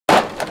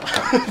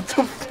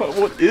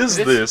What is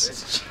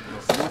this?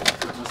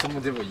 When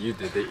someone did what you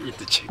did, they eat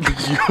the chicken.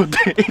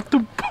 They ate the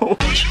bone.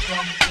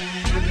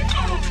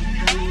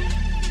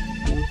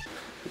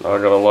 Not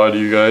gonna lie to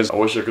you guys, I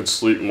wish I could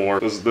sleep more.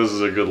 This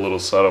is a good little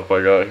setup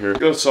I got here.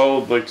 Got a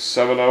solid like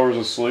 7 hours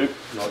of sleep,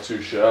 not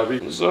too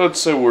shabby. So I'd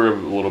say we're a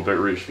little bit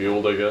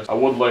refueled, I guess. I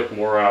would like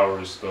more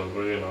hours though,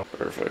 but you know.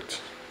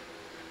 Perfect.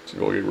 Let's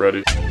go get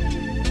ready.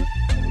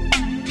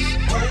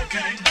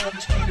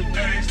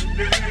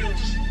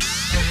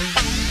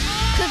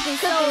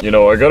 You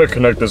know, I gotta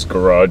connect this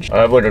garage. I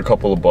have like a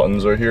couple of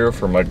buttons right here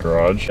for my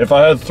garage. If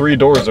I had 3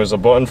 doors, there's a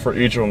button for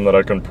each of them that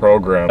I can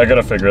program. I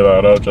gotta figure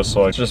that out just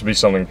so it's just be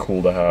something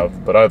cool to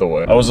have. But either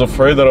way, I was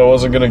afraid that I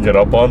wasn't gonna get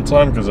up on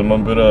time because I'm a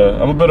bit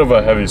of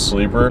a heavy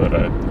sleeper. But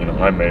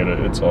I made it.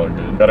 It's all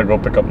good. Gotta go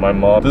pick up my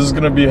mom. This is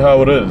gonna be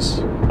how it is.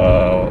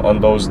 On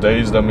those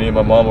days that me and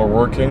my mom are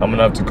working, I'm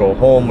gonna have to go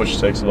home, which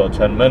takes about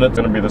 10 minutes. It's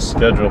gonna be the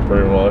schedule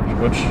pretty much,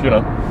 which, you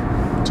know,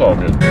 it's all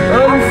good.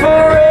 I'm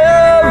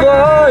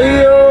forever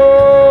yours.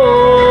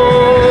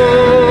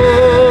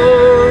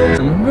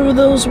 Remember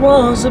those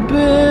walls I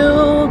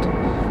built?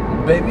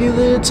 Baby,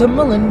 they're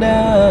tumbling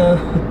down.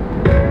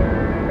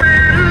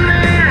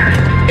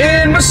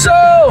 In my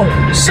soul,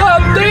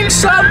 something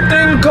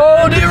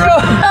cold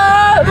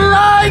erodes.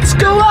 Lights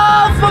go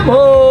off, I'm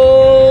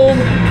home.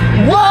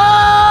 Whoa!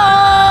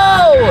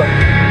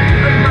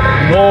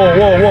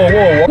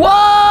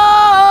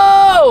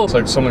 Whoa! It's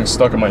like something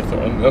stuck in my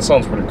throat. That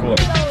sounds pretty cool.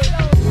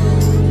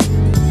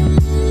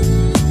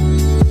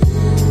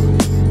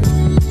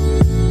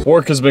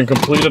 Work has been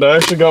completed. I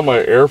actually got my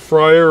air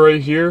fryer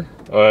right here.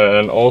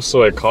 And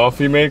also a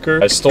coffee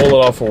maker. I stole it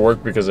off of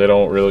work because they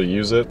don't really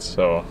use it,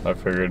 so I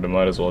figured I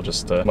might as well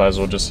just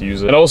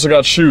use it. And I also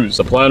got shoes.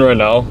 The plan right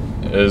now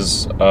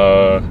is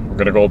we're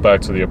gonna go back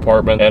to the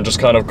apartment and just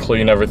kind of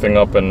clean everything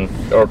up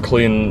or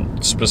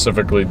clean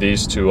specifically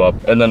these 2 up.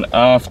 And then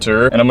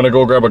after, I'm gonna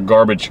go grab a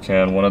garbage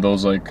can, one of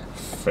those like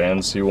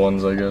fancy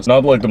ones, I guess.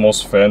 Not like the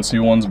most fancy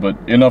ones, but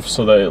enough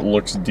so that it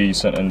looks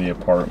decent in the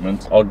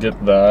apartment. I'll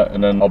get that,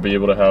 and then I'll be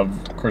able to have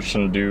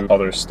Christian do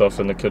other stuff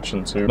in the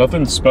kitchen too.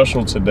 Nothing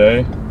special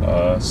today.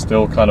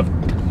 Still kind of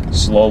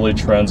slowly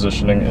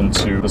transitioning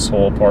into this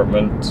whole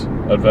apartment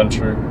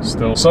adventure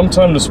still.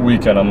 Sometime this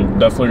weekend, I'm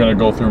definitely gonna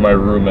go through my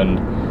room and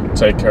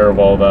take care of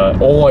all that.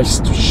 Oh,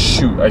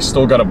 shoot, I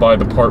still gotta buy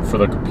the part for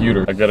the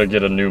computer. I gotta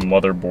get a new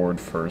motherboard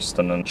first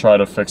and then try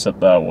to fix it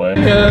that way.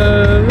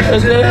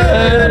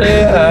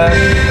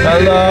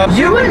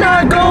 You and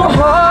I go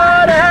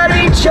hard at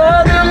each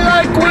other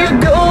like we're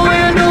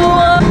going to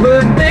war.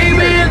 But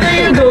baby,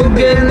 there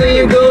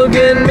you go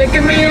again,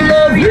 making me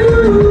love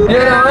you.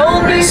 And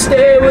I'll only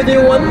stay with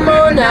you one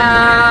more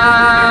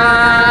night.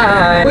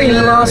 We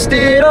lost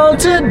it all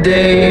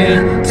today.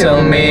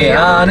 Tell me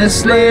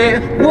honestly,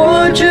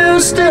 would you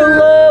still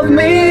love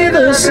me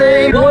the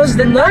same? Was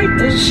the night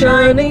the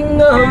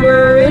shining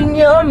armor in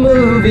your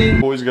movie?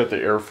 Always got the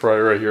air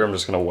fryer right here. I'm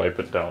just gonna wipe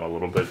it down a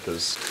little bit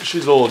because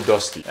she's a little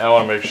dusty. I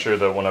want to make sure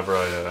that whenever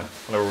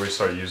we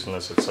start using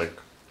this, it's like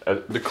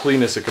the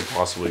cleanest it could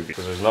possibly be.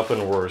 Because there's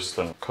nothing worse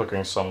than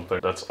cooking something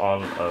that's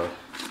on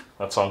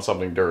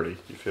something dirty.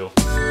 You feel?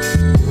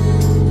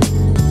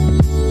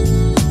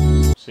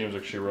 Seems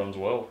like she runs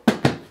well.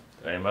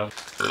 Amen.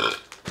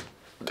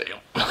 Damn.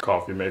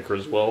 Coffee maker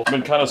as well. I've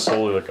been kind of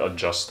slowly like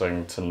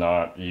adjusting to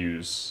not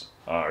use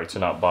or to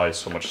not buy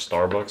so much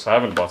Starbucks. I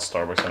haven't bought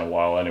Starbucks in a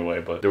while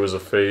anyway, but there was a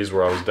phase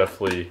where I was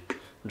definitely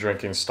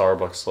drinking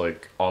Starbucks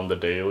like on the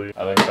daily.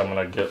 I think I'm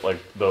gonna get like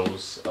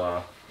those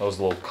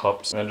little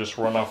cups and just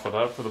run off of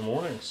that for the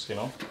mornings, you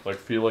know? Like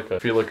feel like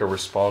a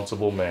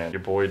responsible man.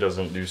 Your boy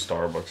doesn't do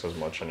Starbucks as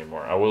much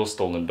anymore. I will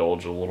still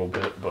indulge a little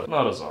bit, but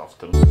not as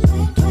often.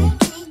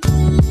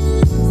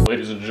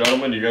 Ladies and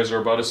gentlemen, you guys are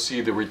about to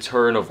see the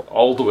return of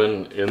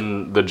Aldwen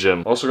in the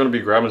gym. Also gonna be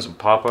grabbing some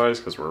Popeyes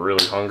because we're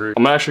really hungry.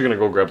 I'm actually gonna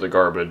go grab the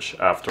garbage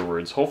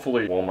afterwards.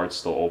 Hopefully Walmart's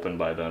still open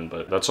by then,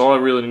 but that's all I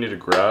really need to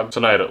grab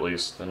tonight at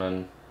least. And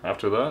then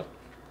after that,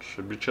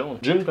 should be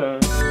chilling. Gym time.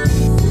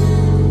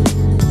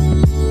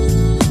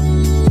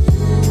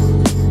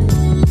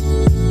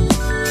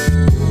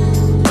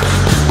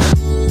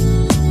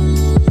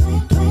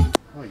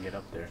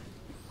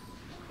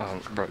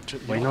 Bro,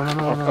 wait, no.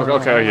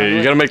 Okay, yeah,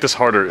 you gotta make this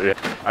harder. Yeah.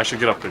 I should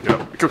get up there, get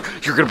up.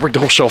 You're gonna break the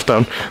whole shelf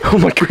down. Oh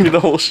my god, the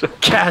whole shelf.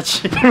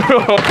 Catch it.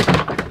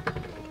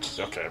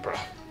 Okay, bro.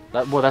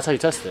 Well, that's how you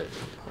test it.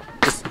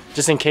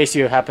 Just in case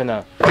you happen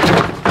to,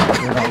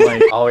 you know,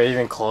 like, oh, it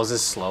even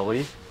closes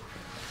slowly.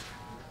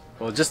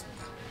 Well, just,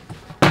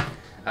 I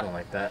don't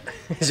like that.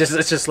 It's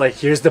just like,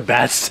 here's the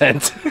bad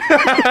scent.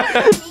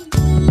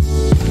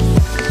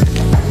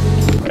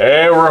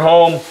 Hey, we're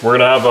home. We're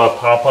gonna have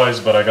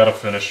Popeyes, but I gotta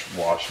finish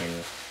washing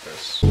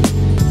this.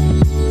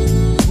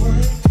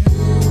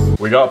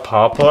 We got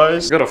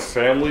Popeyes. We got a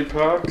family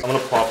pack. I'm gonna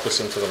pop this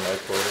into the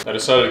microwave. I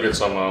decided to get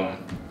some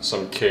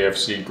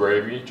KFC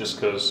gravy, just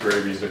cause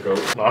gravy's the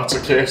goat. Lots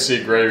of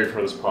KFC gravy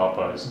for this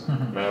Popeyes.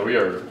 Man, we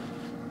are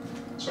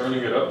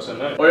turning it up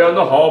tonight. Oh yeah, in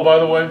the hall, by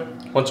the way,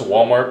 went to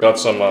Walmart. Got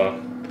some,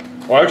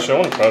 well actually I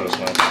wanna try this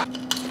now.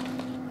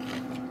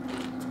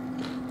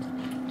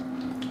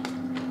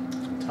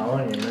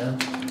 telling you,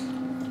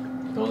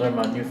 man. Those are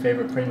my new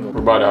favorite Pringles.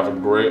 We're about to have a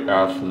great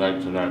ass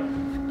night tonight.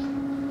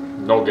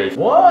 No gay shit.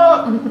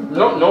 What?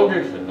 No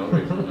gay shit. No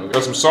gay shit.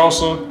 Got some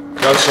salsa.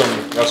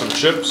 Got some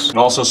chips. And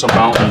also some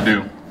Mountain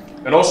Dew.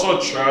 And also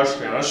a trash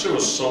can. That shit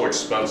was so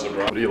expensive,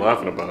 bro. What are you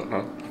laughing about,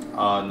 huh?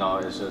 No,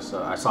 it's just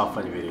I saw a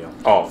funny video.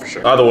 Oh, for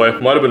sure. Either way,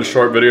 might have been a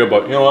short video,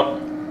 but you know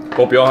what?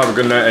 Hope y'all have a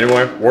good night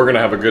anyway. We're gonna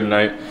have a good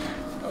night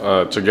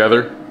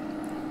together.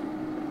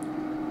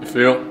 You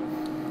feel?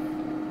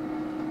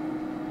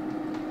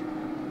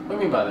 What do you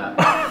mean by that?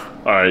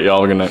 Alright,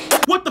 y'all have a good night.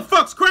 What the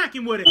fuck's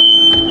cracking with it?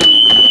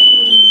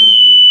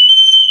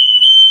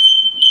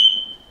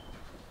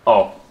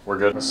 Oh, we're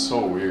good. That's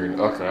so weird.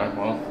 Okay,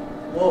 well.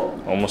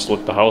 Whoa. Almost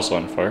lit the house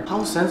on fire.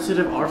 How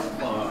sensitive are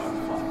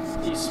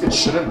these? It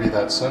shouldn't be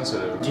that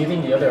sensitive. Do you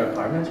think the other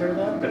apartments heard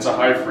that? It's a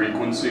high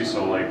frequency,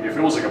 so like if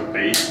it was like a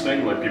bass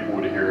thing, like people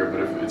would hear it, but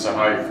if it's a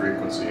high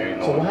frequency, ain't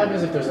no. So what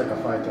happens if there's like a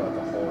fire throughout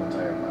the whole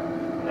entire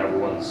apartment?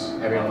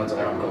 Everyone's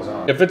alarm goes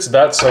on. If it's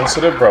that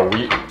sensitive, bro,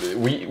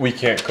 we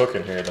can't cook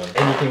in here then.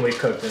 Anything we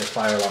cook, then the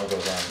fire alarm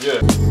goes on.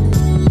 Yeah.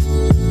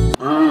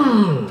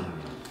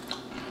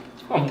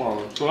 Come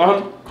on,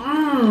 son.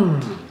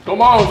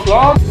 Come on,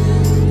 son.